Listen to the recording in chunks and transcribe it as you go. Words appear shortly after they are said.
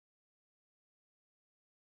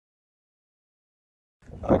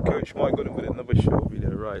Hi Coach Mike, got him with another short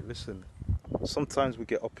video. Right, listen, sometimes we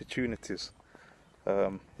get opportunities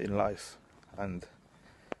in life, and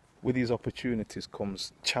with these opportunities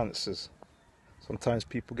comes chances. Sometimes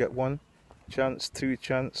people get one chance, two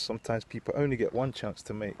chance, sometimes people only get one chance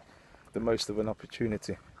to make the most of an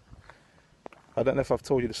opportunity. I don't know if I've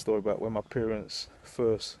told you the story about when my parents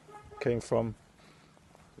first came from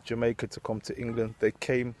Jamaica to come to England. They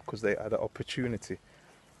came because they had an opportunity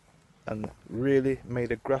and really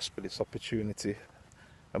made a grasp of this opportunity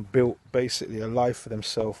and built basically a life for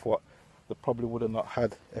themselves what they probably would have not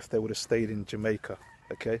had if they would have stayed in Jamaica.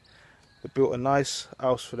 Okay, they built a nice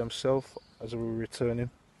house for themselves as they were returning.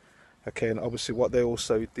 Okay, and obviously what they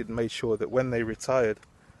also did made sure that when they retired,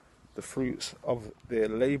 the fruits of their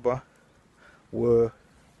labor were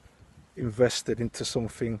invested into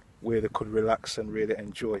something where they could relax and really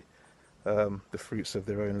enjoy the fruits of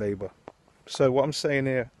their own labor. So what I'm saying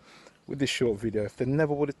here with this short video, if they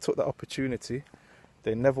never would have took that opportunity,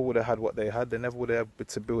 they never would have had what they had. They never would have been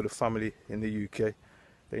able to build a family in the UK.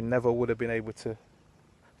 They never would have been able to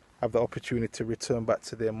have the opportunity to return back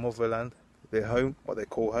to their motherland, their home, what they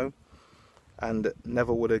call home, and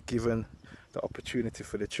never would have given the opportunity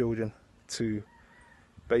for the children to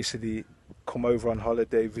basically come over on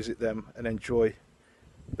holiday, visit them, and enjoy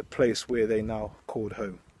the place where they now called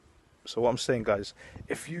home. So what I'm saying, guys,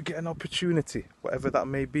 if you get an opportunity, whatever that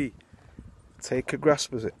may be, take a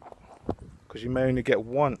grasp of it, because you may only get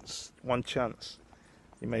one chance.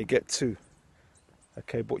 You may get two.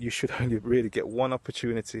 Okay, but you should only really get one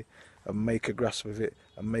opportunity and make a grasp of it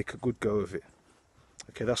and make a good go of it.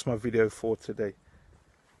 Okay, that's my video for today.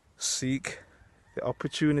 Seek the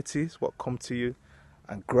opportunities what come to you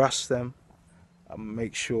and grasp them and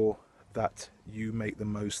make sure that you make the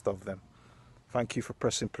most of them. Thank you for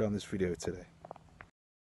pressing play on this video today.